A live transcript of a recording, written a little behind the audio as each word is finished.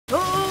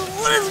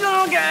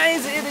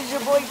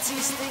boy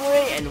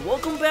TStingray, and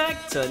welcome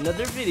back to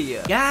another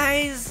video.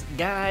 Guys,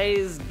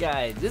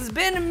 it's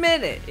been a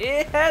minute.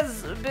 It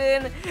has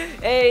been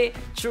a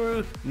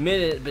true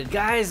minute, but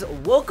guys,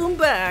 welcome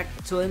back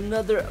to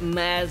another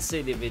Mad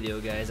City video,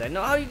 guys. I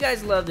know how you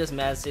guys love this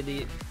Mad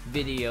City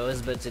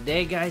videos, but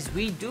today, guys,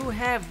 we do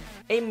have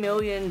 $1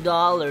 million.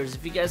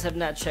 If you guys have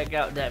not checked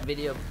out that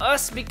video of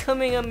us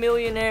becoming a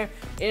millionaire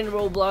in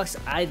Roblox,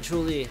 I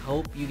truly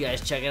hope you guys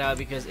check it out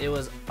because it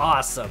was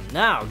awesome.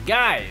 Now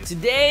guys,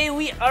 today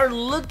we are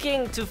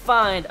looking to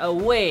find a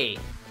way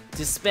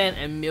to spend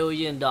 $1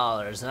 million,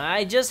 and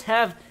I just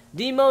have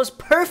the most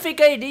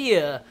perfect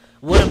idea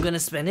what I'm gonna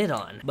spend it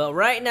on. But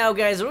right now,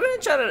 guys, we're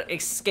gonna try to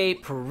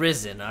escape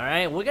prison.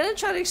 Alright, we're gonna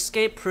try to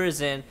escape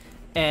prison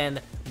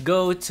and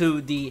go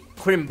to the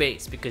crime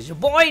base because your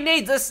boy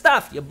needs this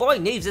stuff. Your boy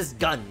needs his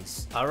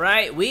guns.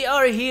 Alright, we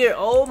are here.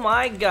 Oh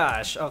my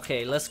gosh.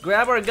 Okay, let's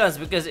grab our guns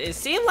because it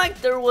seemed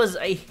like there was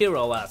a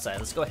hero outside.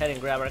 Let's go ahead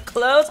and grab our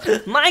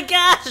clothes. My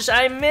gosh,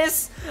 I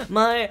miss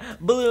my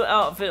blue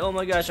outfit. Oh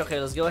my gosh. Okay,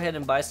 let's go ahead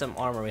and buy some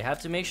armor. We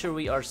have to make sure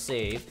we are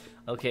safe.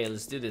 Okay,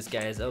 let's do this,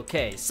 guys.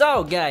 Okay,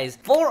 so guys,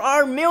 for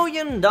our $1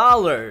 million,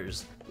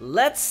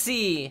 let's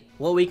see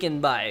what we can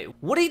buy.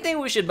 What do you think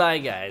we should buy,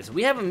 guys?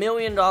 We have $1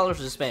 million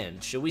to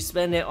spend. Should we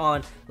spend it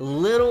on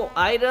little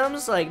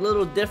items, like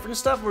little different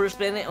stuff, or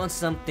spend it on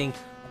something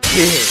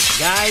big?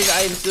 Guys,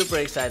 I am super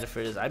excited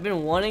for this. I've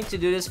been wanting to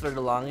do this for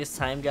the longest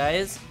time,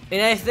 guys.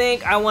 And I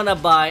think I want to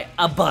buy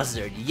a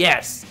buzzard.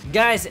 Yes.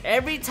 Guys,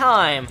 every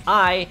time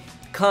I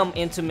come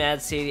into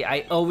Mad City,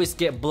 I always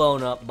get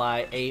blown up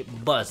by a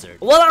buzzard.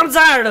 Well, I'm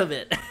tired of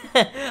it.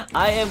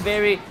 I am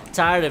very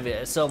tired of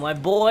it. So my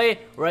boy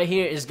right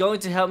here is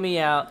going to help me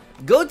out,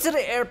 go to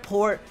the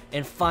airport,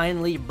 and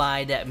finally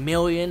buy that $1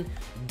 million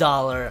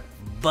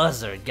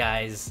buzzard,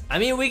 guys. I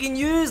mean, we can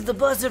use the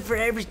buzzard for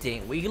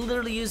everything. We can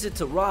literally use it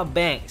to rob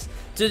banks,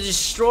 to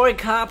destroy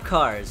cop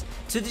cars,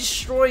 to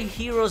destroy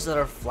heroes that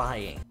are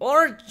flying,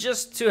 or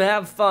just to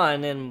have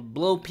fun and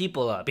blow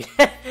people up.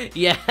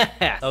 Yeah.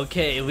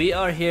 Okay, we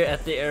are here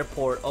at the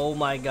airport. Oh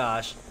my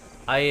gosh,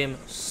 I am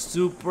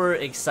super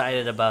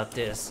excited about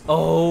this.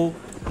 Oh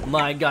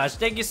my gosh,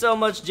 thank you so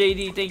much,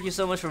 JD. Thank you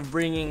so much for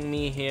bringing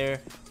me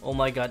here. Oh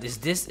my god, is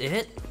this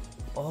it?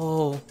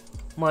 Oh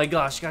my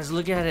gosh, guys,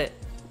 look at it.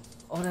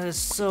 Oh, that is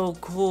so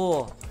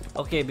cool.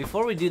 Okay,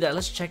 before we do that,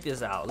 let's check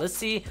this out. Let's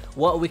see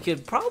what we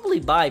could probably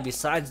buy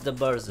besides the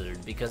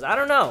buzzard, because I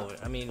don't know.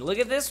 I mean, look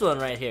at this one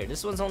right here.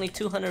 This one's only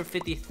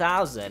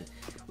 250,000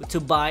 to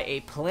buy a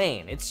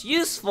plane. It's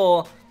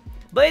useful,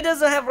 but it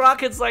doesn't have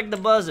rockets like the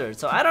buzzard,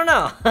 so I don't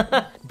know.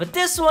 But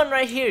this one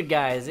right here,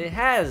 guys, it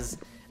has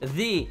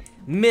the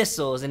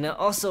missiles, and it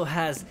also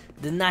has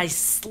the nice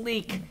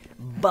sleek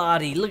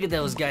body. Look at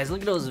those, guys.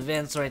 Look at those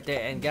vents right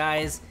there. And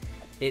guys,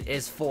 it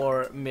is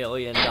 $4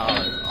 million.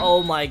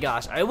 Oh my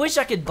gosh, I wish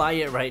I could buy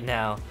it right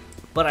now,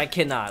 but I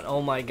cannot. Oh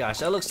my gosh,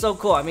 that looks so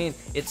cool. I mean,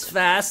 it's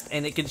fast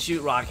and it can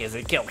shoot rockets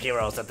and kill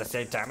heroes at the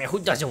same time. I mean, who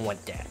doesn't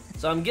want that?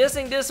 So I'm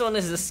guessing this one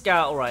is a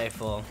scout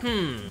rifle.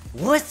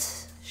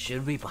 What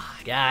should we buy?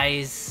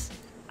 Guys,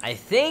 I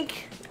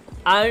think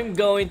I'm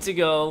going to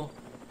go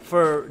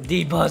for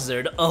the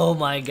buzzard. Oh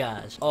my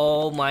gosh.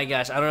 Oh my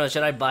gosh. I don't know.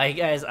 Should I buy it,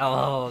 guys?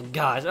 Oh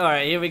gosh.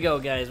 Alright, here we go,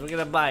 guys. We're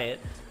gonna buy it.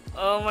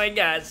 Oh my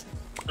gosh.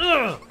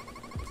 Ugh.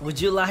 Would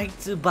you like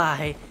to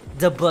buy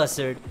the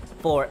buzzard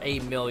for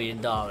 $1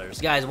 million?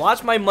 Guys,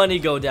 watch my money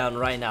go down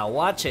right now.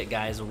 Watch it,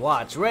 guys.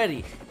 Watch.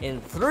 Ready? In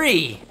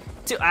 3,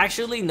 2.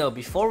 Actually, no.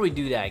 Before we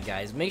do that,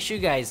 guys, make sure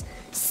you guys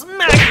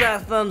smack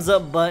that thumbs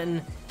up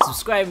button.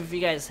 Subscribe if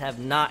you guys have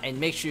not, and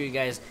make sure you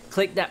guys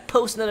click that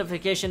post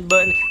notification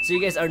button so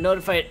you guys are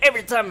notified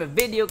every time a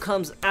video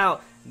comes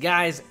out.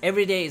 Guys,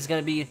 every day is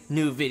gonna be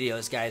new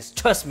videos, guys.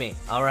 Trust me.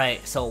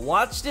 Alright, so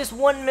watch this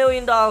 $1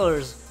 million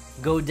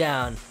go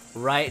down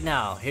right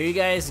now. Here you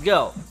guys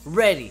go.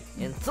 Ready?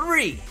 In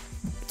 3,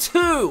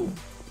 2,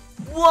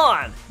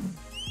 1.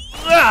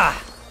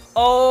 Ah!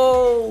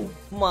 Oh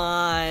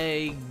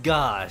my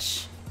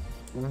gosh.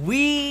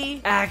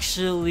 We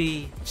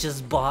actually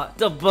just bought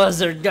the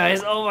buzzard,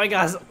 guys. Oh my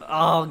gosh.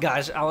 Oh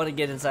gosh, I want to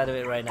get inside of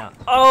it right now.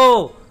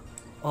 Oh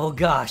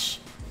gosh.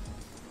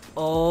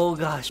 Oh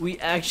gosh. We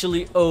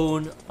actually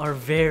own our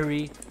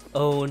very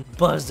own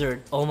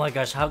buzzard. Oh my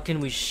gosh, how can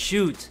we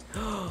shoot?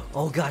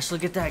 Oh gosh,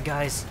 look at that,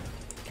 guys.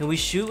 Can we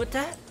shoot with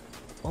that?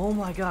 Oh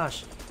my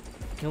gosh.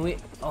 Can we?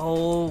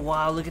 Oh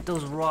wow, look at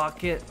those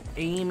rocket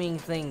aiming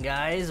thing,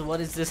 guys.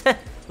 What is this?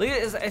 Look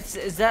at this.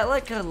 Is that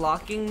like a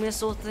locking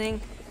missile thing?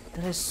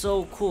 That is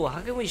so cool.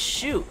 How can we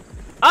shoot?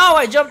 Oh,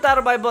 I jumped out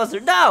of my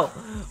buzzard. No!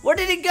 Where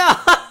did it go?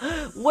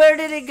 Where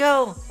did it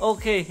go?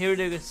 Okay, here it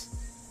is.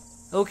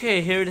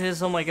 Okay, here it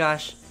is. Oh my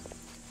gosh.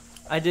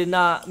 I did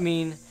not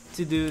mean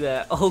to do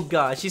that. Oh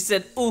gosh, she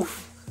said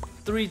oof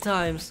 3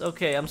 times.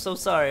 Okay, I'm so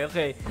sorry.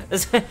 Okay,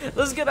 let's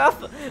get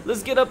up.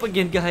 Let's get up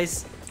again,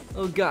 guys.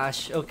 Oh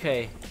gosh.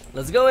 Okay,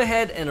 let's go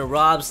ahead and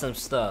rob some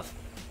stuff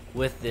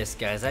with this,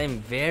 guys. I am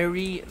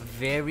very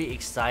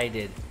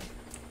excited.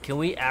 Can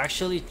we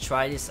actually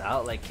try this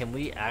out? Like, can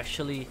we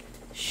actually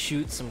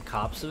shoot some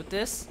cops with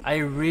this? I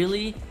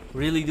really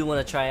do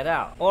want to try it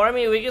out. Or I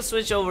mean, we can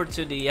switch over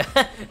to the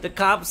the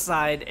cop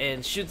side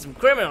and shoot some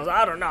criminals.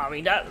 I don't know. I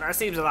mean, that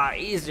seems a lot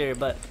easier.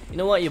 But you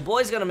know what? Your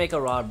boy's gonna make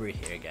a robbery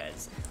here,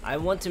 guys. I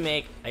want to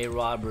make a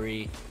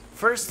robbery.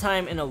 First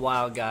time in a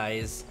while,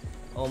 guys.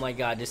 Oh my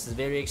god, this is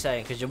very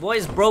exciting because your boy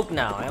is broke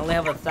now. I only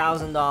have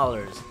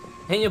 $1,000,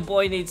 and your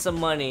boy needs some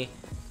money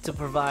to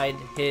provide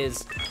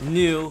his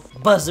new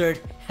buzzard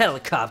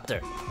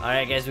helicopter. All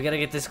right, guys, we gotta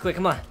get this quick.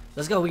 Come on.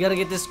 Let's go. We gotta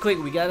get this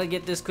quick. We gotta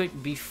get this quick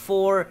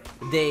before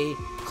they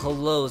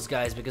close,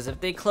 guys. Because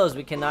if they close,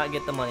 we cannot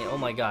get the money. Oh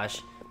my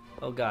gosh.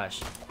 Oh gosh.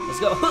 Let's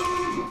go.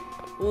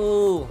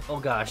 Ooh. Oh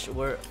gosh.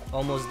 We're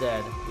almost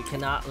dead. We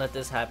cannot let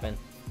this happen.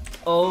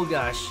 Oh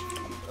gosh.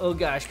 Oh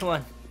gosh. Come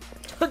on.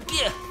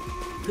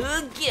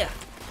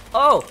 Oh.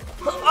 Oh.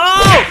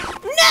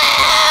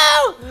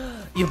 No!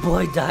 Your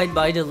boy died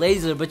by the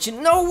laser. But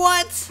you know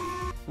what?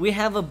 We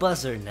have a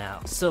buzzer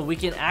now. So we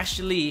can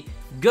actually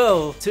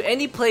go to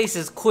any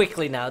places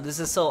quickly now. This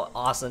is so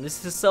awesome.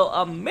 This is so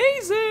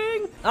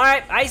amazing.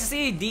 Alright, I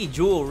see the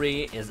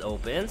jewelry is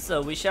open,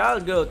 so we shall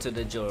go to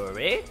the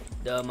jewelry.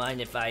 Don't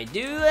mind if I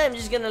do. I'm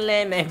just gonna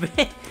land my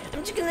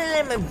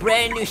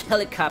brand new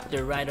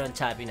helicopter right on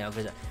top, you know,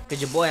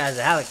 because your boy has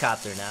a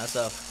helicopter now.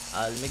 So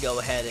let me go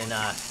ahead and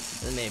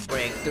let me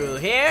break through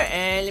here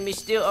and let me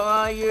steal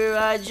all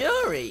your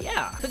jewelry.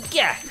 Yeah.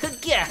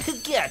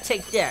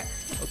 Take that.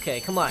 Okay,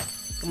 come on.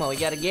 Come on, we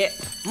gotta get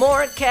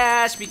more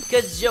cash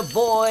because your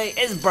boy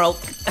is broke.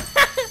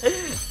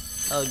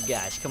 Oh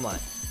gosh, come on.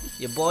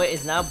 Your boy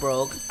is now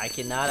broke. I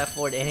cannot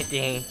afford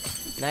anything.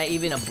 Not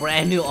even a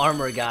brand new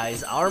armor,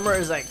 guys. Armor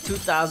is like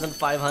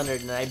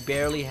 2,500 and I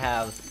barely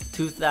have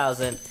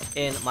 2,000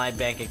 in my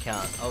bank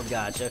account. Oh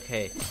gosh,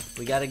 okay.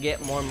 We gotta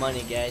get more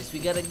money, guys. We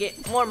gotta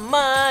get more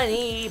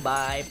money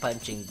by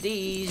punching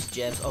these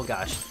gems. Oh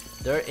gosh,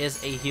 there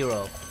is a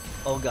hero.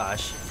 Oh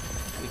gosh,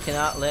 we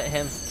cannot let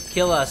him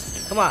kill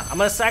us. Come on, I'm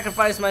gonna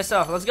sacrifice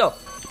myself. Let's go.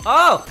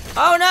 Oh!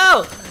 Oh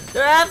no!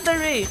 They're after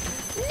me!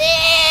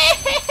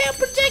 No!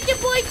 Protect your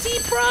boy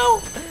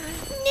T-Pro!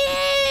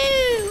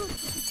 No!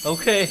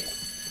 Okay.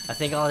 I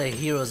think all the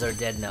heroes are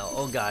dead now.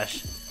 Oh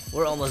gosh.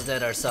 We're almost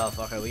dead ourselves.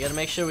 Okay, we gotta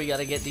make sure we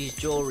gotta get these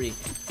jewelry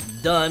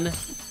done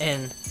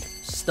and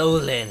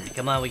stolen.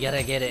 Come on, we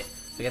gotta get it.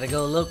 We gotta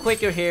go a little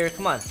quicker here.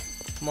 Come on.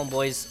 Come on,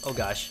 boys. Oh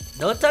gosh.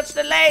 Don't touch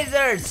the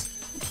lasers!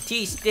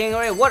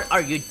 TStingray, what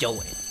are you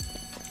doing?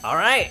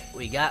 Alright,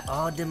 we got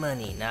all the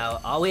money.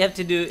 Now, all we have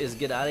to do is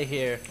get out of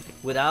here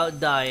without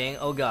dying.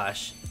 Oh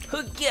gosh.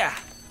 Hookah!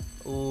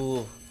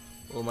 Ooh.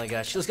 Oh my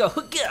gosh. Let's go.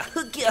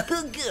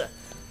 Hookah!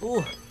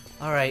 Ooh.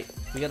 Alright,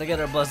 we gotta get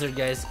our buzzard,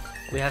 guys.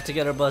 We have to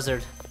get our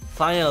buzzard.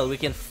 Finally, we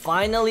can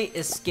finally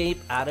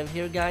escape out of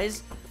here,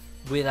 guys,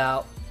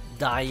 without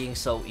dying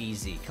so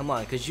easy. Come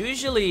on, because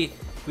usually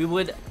we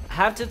would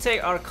have to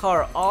take our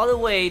car all the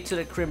way to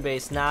the crib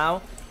base.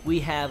 Now,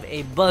 we have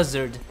a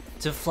buzzard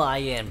to fly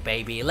in,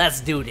 baby.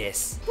 Let's do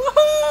this.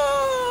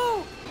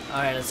 Woohoo!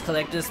 Alright, let's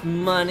collect this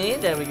money.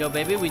 There we go,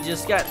 baby. We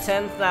just got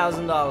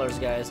 $10,000,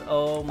 guys.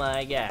 Oh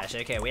my gosh.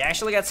 Okay, we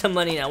actually got some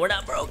money now. We're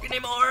not broke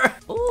anymore.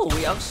 Oh,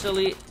 we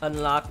actually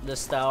unlocked the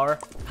Star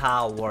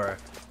Power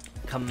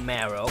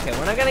Camaro. Okay,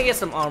 we're not gonna get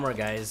some armor,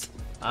 guys.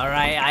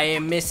 Alright, I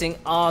am missing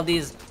all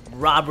these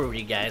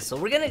robbery, guys. So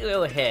we're gonna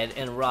go ahead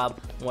and rob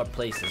more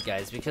places,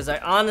 guys, because I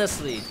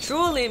honestly,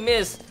 truly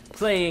miss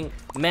playing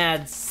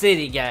Mad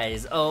City,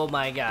 guys. Oh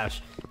my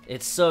gosh.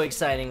 It's so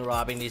exciting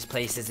robbing these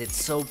places.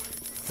 It's so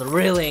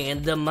thrilling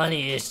and the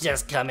money is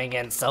just coming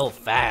in so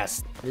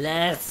fast.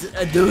 Let's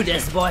do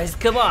this, boys.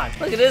 Come on.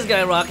 Look at this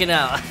guy rocking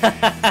out.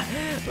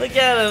 Look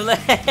at him.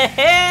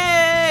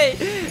 Hey!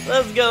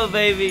 Let's go,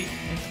 baby.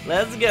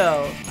 Let's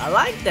go. I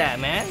like that,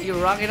 man.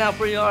 You're rocking out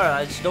pretty hard.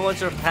 I just don't want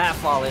your hat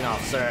falling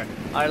off, sir.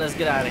 Alright, let's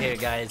get out of here,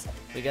 guys.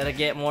 We gotta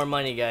get more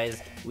money, guys.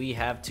 We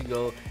have to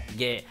go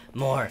get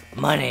more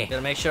money.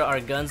 Gotta make sure our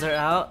guns are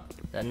out,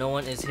 that no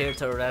one is here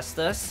to arrest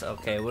us.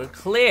 Okay, we're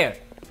clear.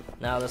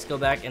 Now let's go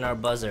back in our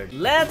buzzard.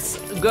 Let's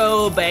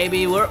go,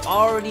 baby. We're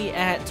already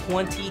at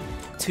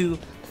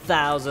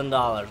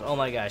 $22,000. Oh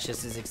my gosh,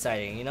 this is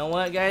exciting. You know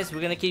what, guys?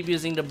 We're gonna keep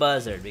using the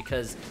buzzard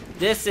because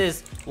this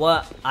is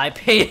what I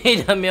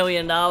paid $1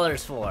 million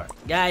for.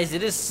 Guys,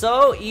 it is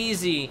so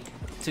easy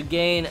to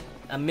gain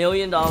 $1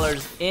 million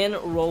in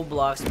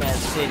Roblox Mad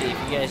City if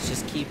you guys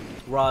just keep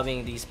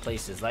robbing these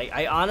places. Like,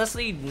 I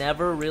honestly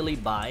never really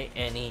buy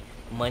any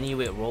money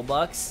with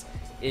Robux.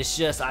 It's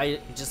just, I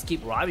just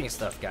keep robbing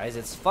stuff, guys.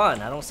 It's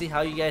fun. I don't see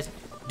how you guys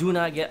do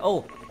not get...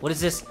 Oh, what is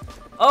this?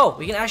 Oh,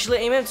 we can actually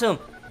aim into him.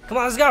 Come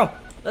on, let's go.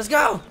 Let's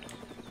go.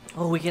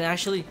 Oh, we can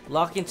actually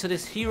lock into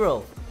this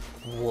hero.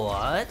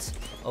 What?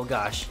 Oh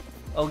gosh.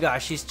 Oh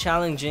gosh, he's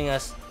challenging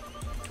us.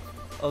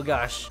 Oh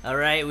gosh.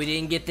 Alright, we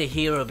didn't get the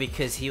hero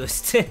because he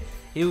was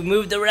he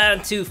moved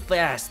around too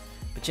fast.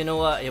 But you know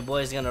what? Your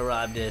boy's gonna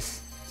rob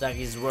this. It's like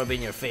he's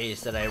rubbing your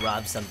face that I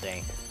robbed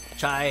something.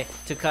 Try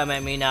to come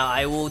at me now.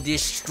 I will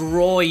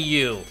destroy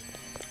you.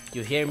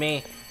 You hear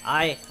me?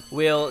 I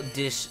will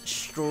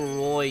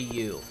destroy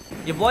you.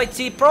 Your boy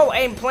T-Pro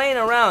ain't playing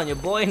around. Your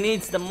boy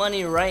needs the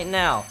money right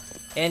now.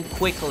 and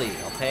quickly,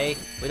 okay?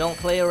 We don't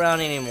play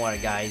around anymore,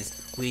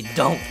 guys. We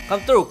don't.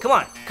 Come through, come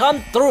on.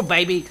 Come through,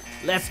 baby.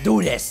 Let's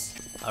do this.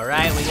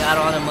 Alright, we got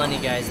all the money,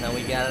 guys. Now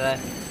we gotta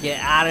get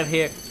out of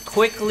here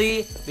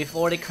quickly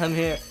before they come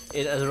here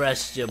and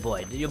arrest your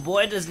boy. Your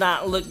boy does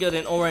not look good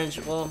in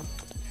orange. Well,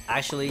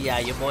 actually, yeah,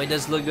 your boy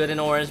does look good in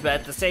orange, but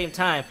at the same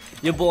time,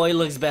 your boy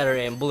looks better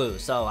in blue.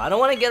 So I don't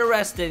want to get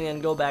arrested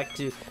and go back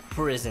to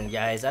prison,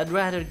 guys. I'd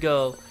rather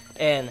go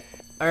and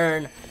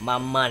earn my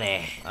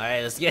money.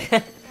 Alright, let's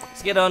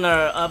get on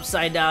our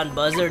upside down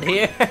buzzard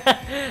here.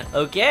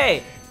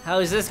 Okay, how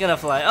is this gonna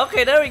fly?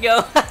 Okay, there we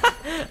go.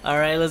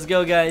 Alright, let's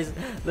go, guys.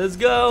 Let's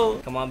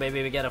go. Come on,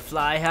 baby, we gotta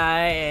fly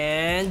high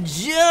and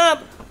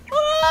jump.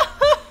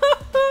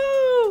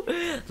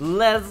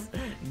 Let's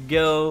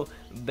go,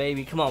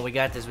 baby. Come on, we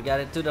got this. We got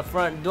it to the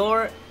front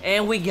door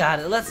and we got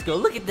it. Let's go.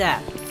 Look at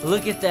that.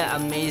 Look at that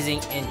amazing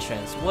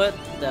entrance. What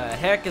the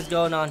heck is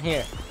going on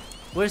here?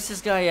 Where's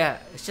this guy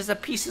at? It's just a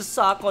piece of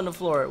sock on the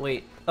floor.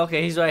 Wait.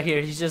 Okay, he's right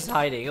here. He's just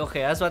hiding.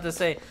 Okay, I was about to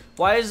say,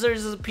 why is there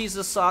just a piece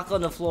of sock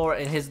on the floor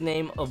and his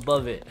name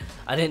above it?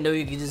 I didn't know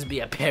you could just be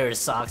a pair of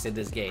socks in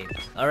this game.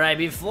 Alright,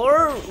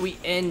 before we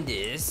end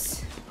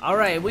this,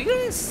 alright, we're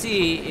gonna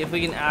see if we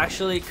can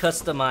actually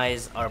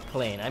customize our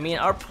plane. I mean,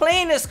 our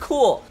plane is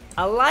cool.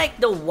 I like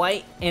the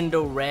white and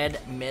the red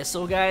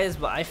missile, guys,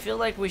 but I feel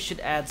like we should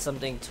add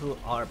something to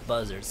our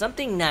buzzard.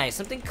 Something nice,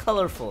 something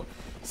colorful,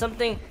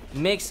 something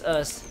makes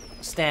us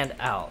stand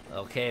out.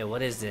 Okay,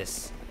 what is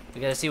this? We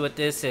gotta see what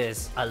this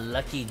is. A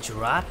lucky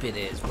drop it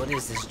is. What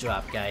is this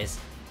drop, guys?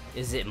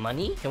 Is it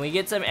money? Can we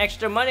get some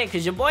extra money?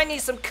 Because your boy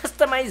needs some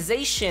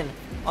customization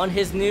on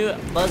his new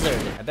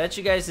buzzard. I bet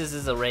you guys this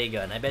is a ray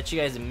gun. I bet you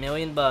guys $1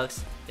 million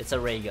it's a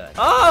ray gun.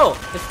 Oh,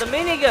 it's the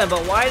minigun,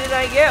 but why did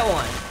I get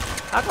one?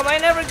 How come I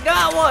never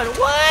got one?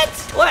 What?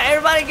 What?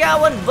 Everybody got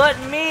one but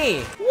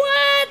me.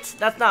 What?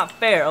 That's not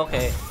fair.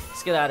 Okay,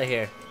 let's get out of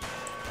here.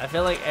 I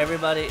feel like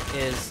everybody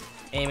is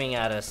aiming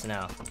at us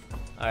now.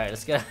 Alright,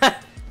 let's get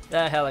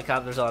that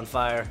helicopter's on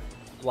fire.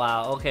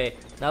 Wow, okay.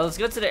 Now let's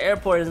go to the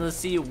airport and let's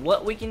see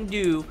what we can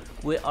do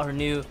with our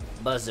new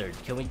buzzard.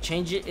 Can we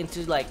change it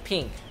into like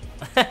pink?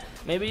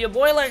 Maybe your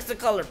boy likes the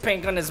color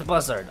pink on his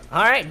buzzard.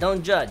 Alright,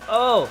 don't judge.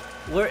 Oh,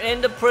 we're in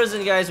the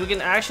prison, guys. We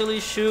can actually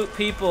shoot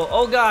people.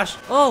 Oh gosh.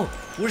 Oh,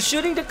 we're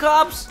shooting the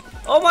cops.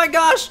 Oh my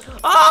gosh.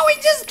 Oh, we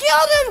just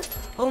killed him.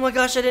 Oh my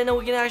gosh, I didn't know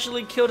we can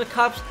actually kill the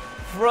cops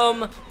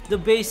from the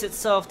base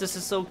itself. This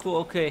is so cool.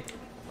 Okay.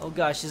 Oh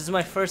gosh, this is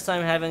my first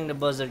time having the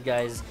buzzard,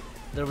 guys.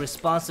 The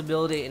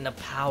responsibility and the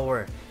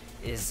power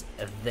is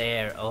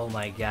there. Oh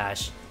my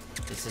gosh.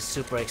 This is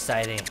super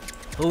exciting.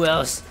 Who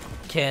else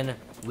can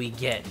we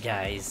get,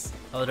 guys?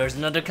 Oh, there's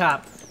another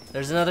cop.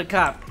 There's another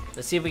cop.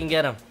 Let's see if we can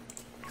get him.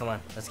 Come on,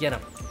 let's get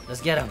him.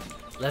 Let's get him.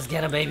 Let's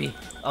get him, baby.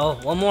 Oh,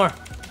 one more.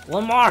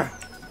 One more.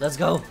 Let's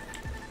go.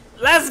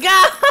 Let's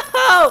go!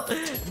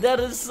 That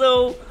is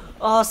so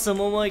awesome.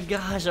 Oh my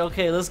gosh.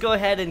 Okay, let's go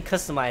ahead and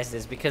customize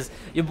this because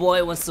your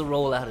boy wants to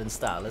roll out in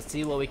style. Let's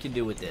see what we can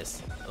do with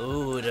this.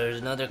 Oh,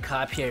 there's another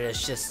cop here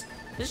that's just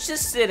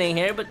sitting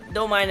here, but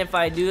don't mind if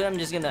I do. I'm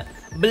just gonna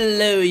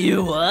blow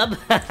you up.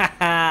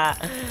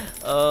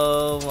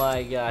 Oh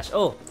my gosh.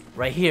 Oh,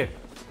 right here.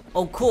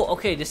 Oh, cool.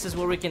 Okay, this is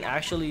where we can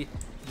actually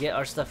get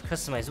our stuff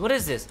customized. What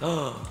is this?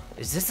 Oh,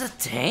 is this a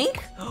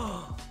tank?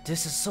 Oh,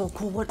 this is so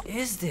cool. What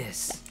is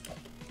this?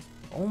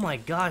 Oh my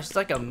gosh, it's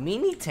like a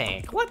mini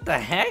tank. What the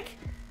heck?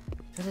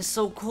 That is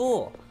so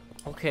cool.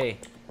 Okay,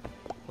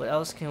 what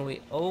else can we?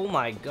 Oh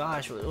my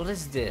gosh, what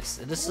is this?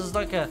 This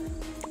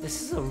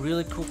is a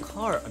really cool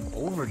car, an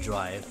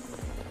overdrive.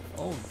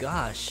 Oh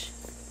gosh.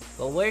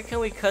 But where can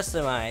we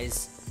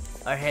customize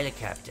our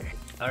helicopter?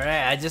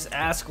 Alright, I just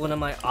asked one of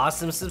my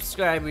awesome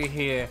subscribers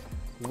here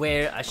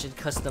where I should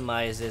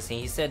customize this, and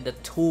he said the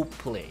tool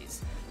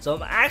place. So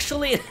I'm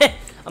actually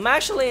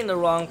in the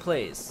wrong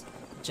place.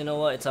 But you know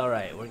what? It's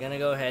alright. We're gonna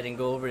go ahead and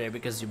go over there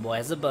because your boy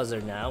has a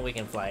buzzard now. We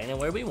can fly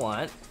anywhere we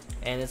want.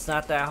 And it's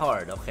not that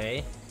hard,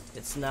 okay?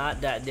 It's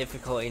not that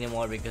difficult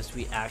anymore because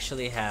we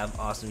actually have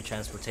awesome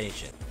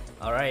transportation.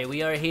 Alright,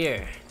 we are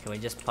here. Can we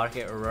just park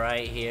it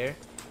right here?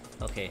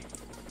 Okay.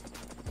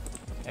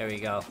 There we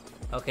go.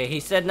 Okay, he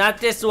said not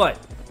this one.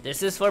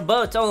 This is for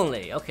boats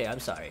only. Okay, I'm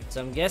sorry. So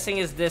I'm guessing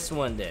it's this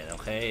one then,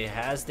 okay? It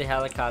has the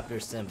helicopter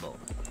symbol.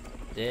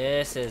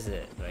 This is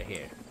it right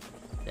here.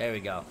 There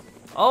we go.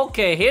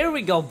 Okay, here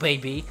we go,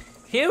 baby.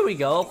 Here we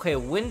go. Okay,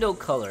 window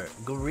color,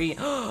 green.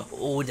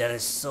 Oh, that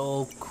is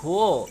so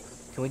cool.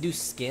 Can we do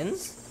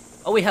skins?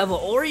 Oh, we have an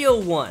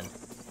Oreo one.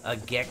 A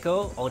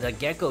gecko. Oh, the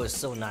gecko is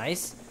so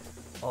nice.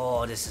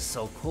 Oh, this is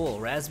so cool.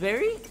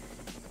 Raspberry?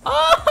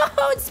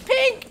 Oh, it's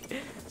pink.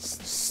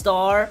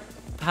 Star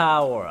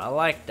power. I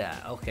like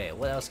that. Okay,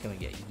 what else can we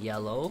get?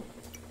 Yellow.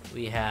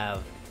 We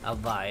have a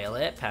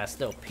violet,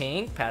 pastel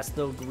pink,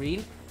 pastel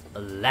green,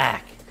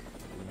 black.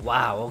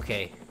 Wow,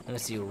 okay. Let me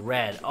see,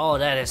 red. Oh,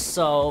 that is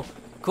so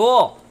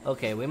cool.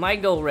 Okay, we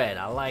might go red.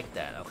 I like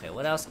that. Okay,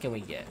 what else can we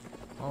get?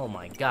 Oh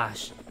my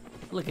gosh.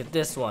 Look at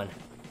this one.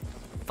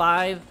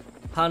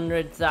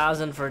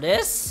 500,000 for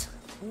this?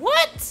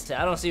 What?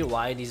 I don't see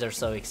why these are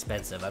so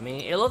expensive. I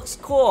mean, it looks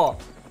cool,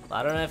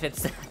 I don't know if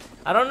it's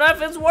I don't know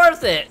if it's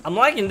worth it. I'm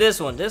liking this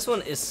one. This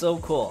one is so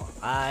cool.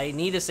 I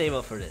need to save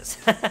up for this.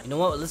 You know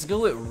what? Let's go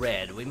with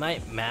red. We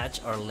might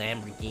match our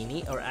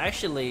Lamborghini. Or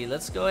actually,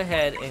 let's go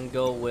ahead and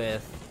go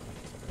with...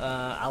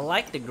 I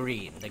like the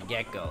green, the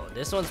gecko.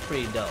 This one's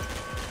pretty dope.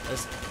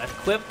 Let's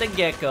equip the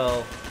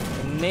gecko.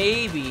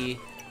 Maybe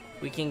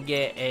we can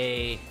get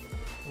a...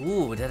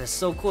 Ooh, that is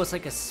so cool. It's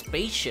like a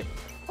spaceship.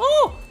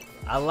 Oh!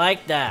 I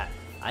like that.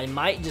 I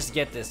might just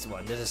get this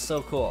one. This is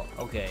so cool.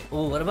 Okay.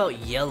 Ooh, what about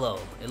yellow?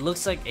 It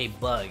looks like a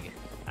bug.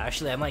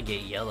 Actually, I might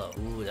get yellow.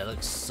 Ooh, that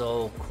looks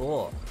so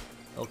cool.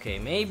 Okay,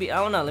 maybe. I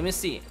don't know. Let me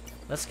see.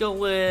 Let's go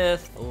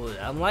with... Ooh,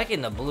 I'm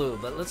liking the blue,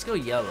 but let's go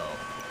yellow.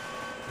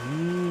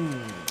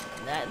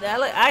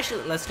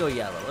 Actually, let's go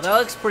yellow. That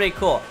looks pretty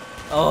cool.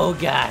 Oh,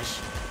 gosh.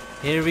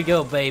 Here we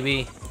go,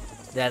 baby.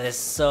 That is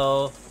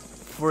so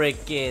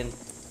freaking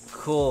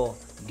cool,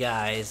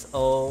 guys.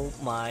 Oh,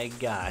 my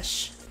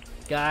gosh.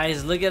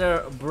 Guys, look at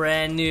our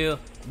brand new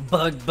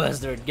bug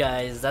buzzard,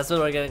 guys. That's what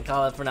we're gonna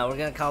call it for now. We're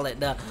gonna call it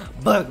the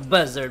bug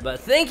buzzard. But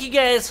thank you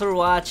guys for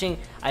watching.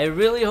 I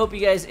really hope you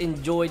guys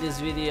enjoyed this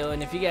video,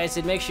 and if you guys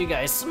did, make sure you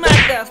guys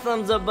smack that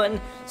thumbs up button,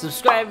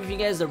 subscribe if you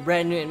guys are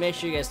brand new, and make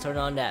sure you guys turn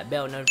on that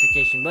bell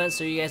notification button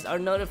so you guys are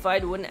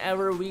notified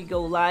whenever we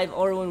go live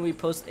or when we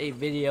post a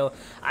video.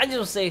 I just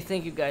want to say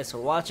thank you guys for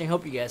watching.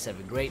 Hope you guys have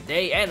a great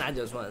day, and I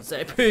just want to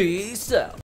say peace out.